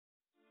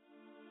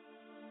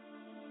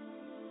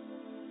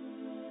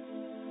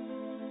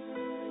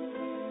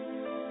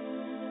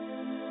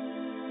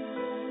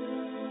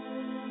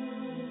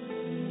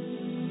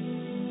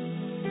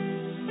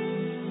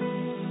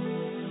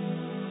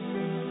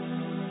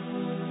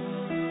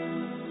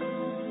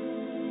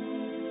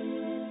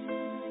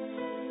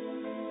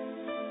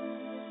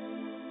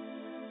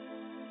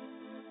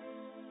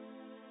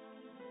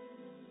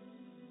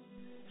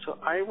So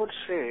I would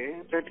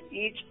say that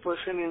each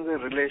person in the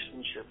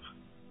relationship,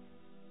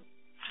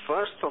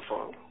 first of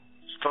all,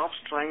 stops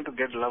trying to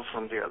get love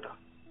from the other.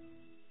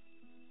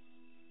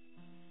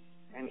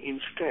 And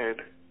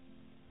instead,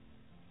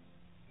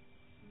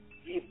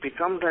 we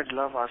become that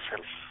love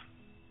ourselves.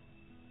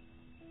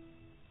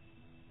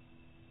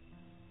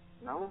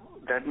 Now,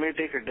 that may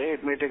take a day,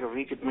 it may take a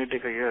week, it may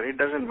take a year, it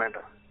doesn't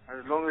matter.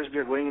 As long as we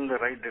are going in the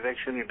right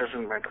direction, it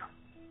doesn't matter.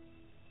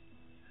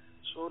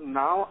 So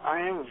now I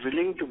am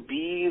willing to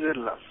be the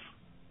love.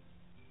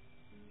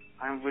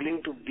 I am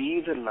willing to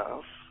be the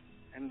love,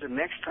 and the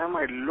next time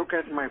I look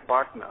at my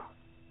partner,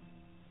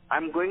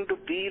 I'm going to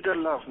be the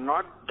love,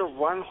 not the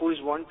one who is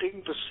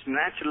wanting to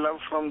snatch love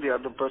from the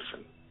other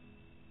person.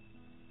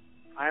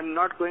 I am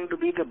not going to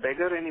be the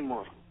beggar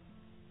anymore.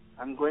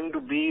 I'm going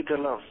to be the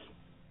love.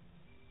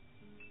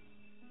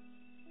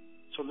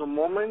 So the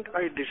moment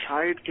I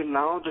decide that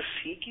now the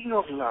seeking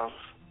of love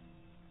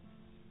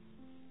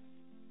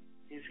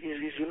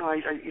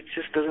it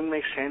just doesn't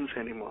make sense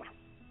anymore.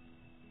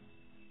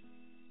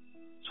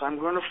 So I'm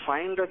going to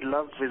find that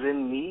love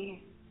within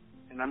me,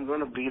 and I'm going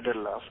to be the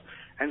love.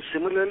 And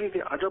similarly,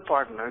 the other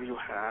partner you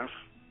have,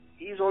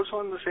 he's also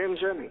on the same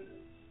journey.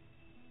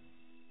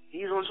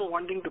 He's also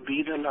wanting to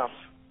be the love.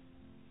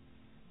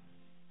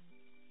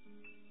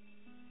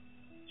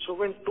 So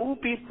when two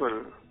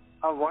people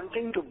are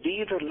wanting to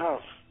be the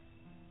love,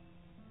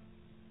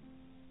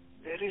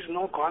 there is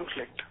no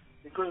conflict,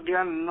 because they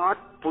are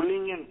not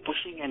pulling and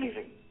pushing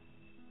anything.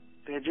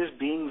 They are just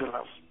being the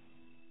love.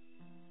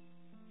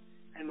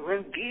 And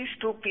when these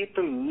two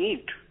people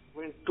meet,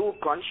 when two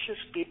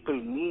conscious people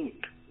meet,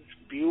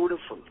 it's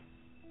beautiful.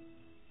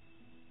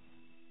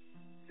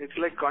 It's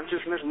like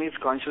consciousness meets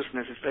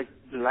consciousness. It's like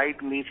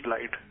light meets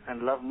light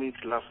and love meets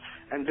love.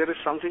 And there is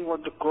something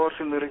what the Course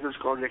in Miracles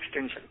calls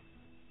extension.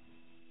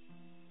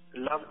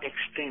 Love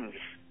extends.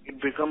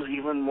 It becomes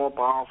even more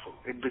powerful.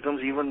 It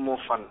becomes even more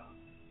fun.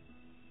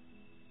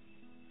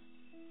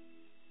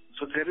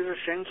 So there is a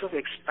sense of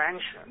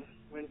expansion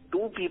when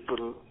two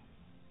people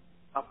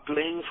are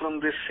playing from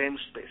this same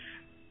space.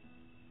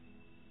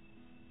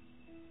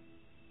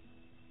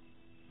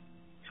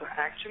 So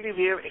actually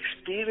we have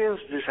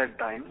experienced this at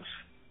times,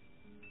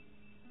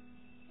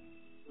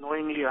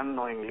 knowingly,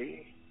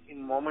 unknowingly,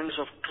 in moments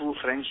of true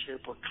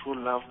friendship or true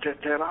love.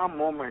 There are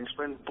moments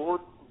when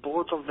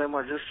both of them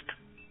are just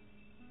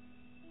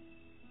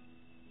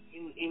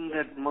in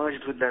that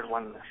merged with that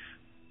oneness.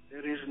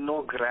 There is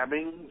no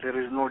grabbing,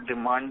 there is no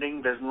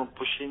demanding, there's no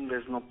pushing,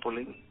 there's no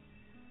pulling.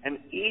 And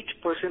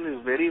each person is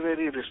very,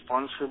 very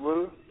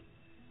responsible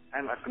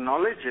and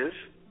acknowledges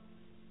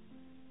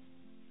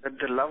that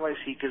the love I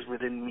seek is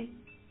within me.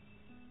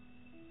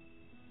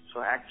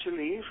 So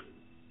actually,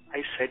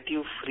 I set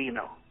you free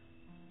now.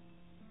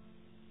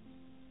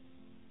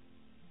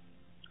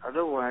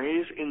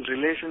 Otherwise, in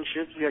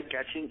relationships, we are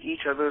catching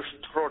each other's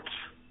throats.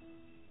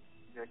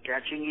 We are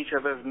catching each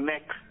other's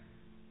neck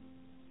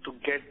to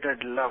get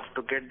that love,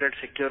 to get that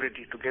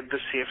security, to get the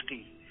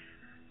safety,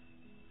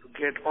 to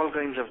get all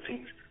kinds of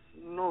things.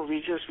 No,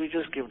 we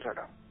just give that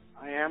up.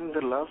 I am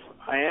the love.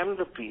 I am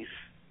the peace.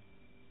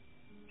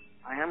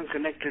 I am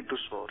connected to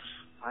Source.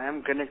 I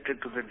am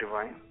connected to the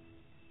Divine.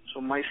 So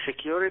my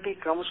security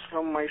comes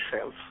from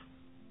myself.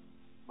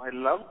 My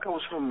love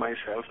comes from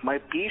myself. My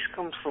peace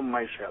comes from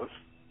myself.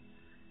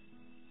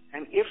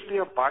 And if we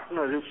are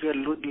partners, if we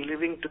are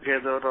living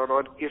together,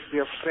 or if we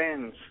are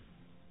friends,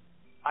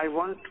 I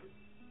want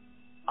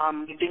our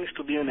meetings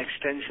to be an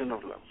extension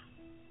of love.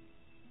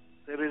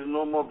 There is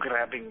no more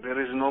grabbing.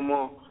 There is no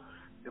more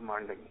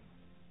demanding.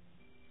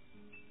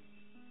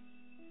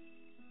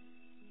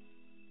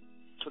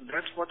 So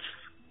that's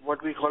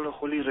what we call a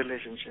holy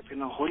relationship.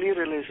 In a holy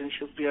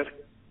relationship, we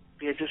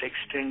are just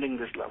extending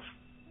this love.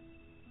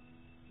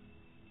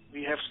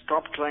 We have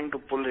stopped trying to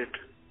pull it,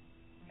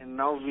 and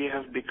now we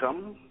have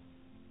become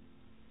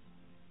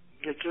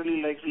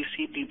literally like we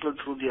see people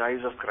through the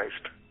eyes of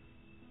Christ.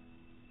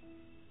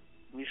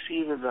 We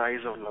see with the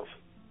eyes of love.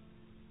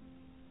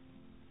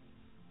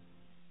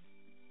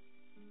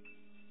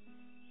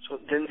 So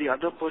then the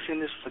other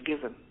person is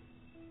forgiven.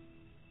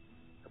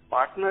 The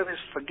partner is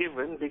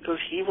forgiven because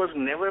he was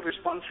never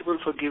responsible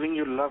for giving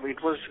you love.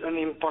 It was an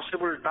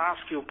impossible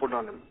task you put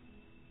on him.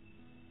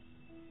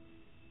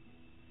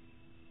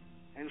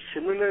 And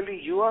similarly,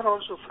 you are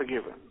also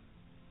forgiven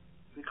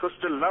because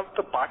the love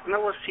the partner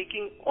was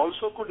seeking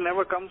also could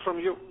never come from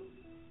you.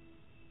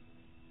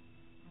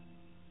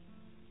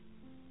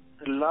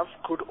 The love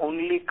could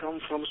only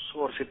come from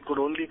Source. It could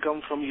only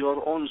come from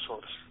your own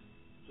source,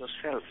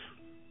 yourself.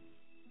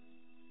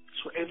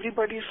 So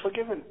everybody is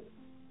forgiven.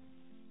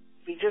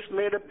 We just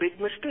made a big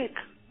mistake.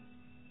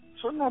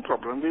 So no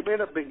problem. We made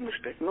a big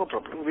mistake. No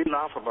problem. We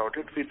laugh about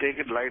it. We take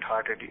it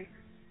lightheartedly.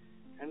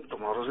 And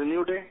tomorrow's a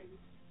new day.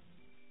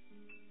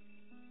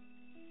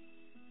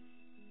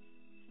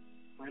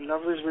 My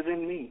love is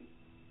within me.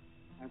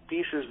 My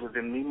peace is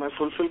within me. My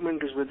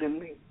fulfillment is within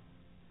me.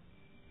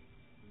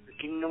 The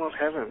kingdom of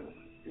heaven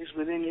is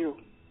within you.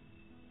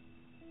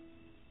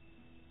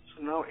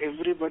 So now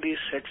everybody is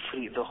set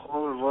free. The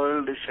whole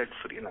world is set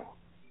free now.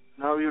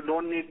 Now you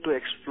don't need to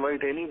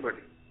exploit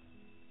anybody.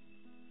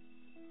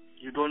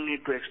 You don't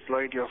need to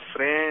exploit your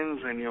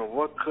friends and your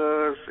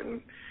workers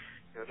and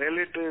your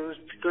relatives,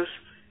 because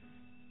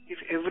if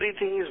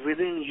everything is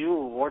within you,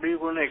 what are you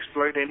going to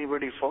exploit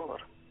anybody for?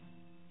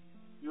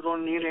 You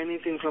don't need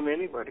anything from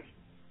anybody.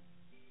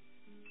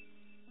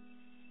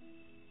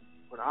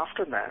 But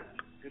after that,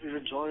 there is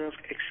a joy of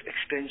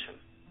extension.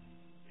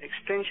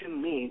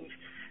 Extension means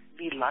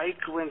we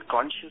like when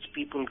conscious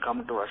people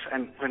come to us,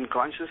 and when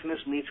consciousness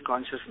meets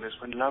consciousness,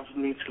 when love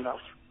meets love,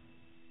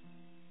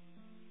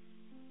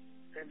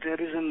 then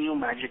there is a new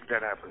magic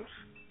that happens.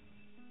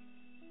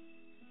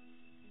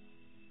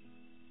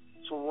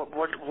 So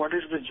what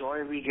is the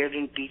joy we get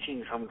in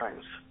teaching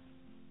sometimes?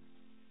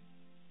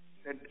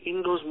 That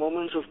in those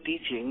moments of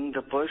teaching,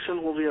 the person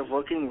who we are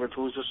working with,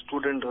 who is a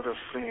student or a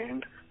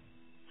friend,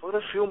 for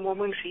a few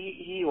moments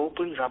he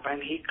opens up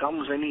and he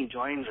comes and he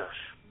joins us.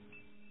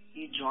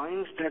 He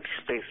joins that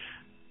space.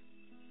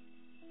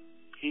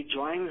 He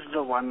joins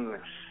the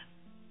oneness.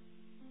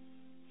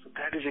 So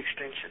that is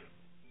extension.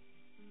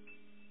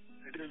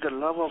 That is the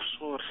love of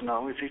Source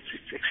now. It's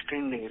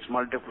extending, it's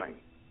multiplying,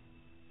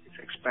 it's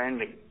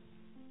expanding.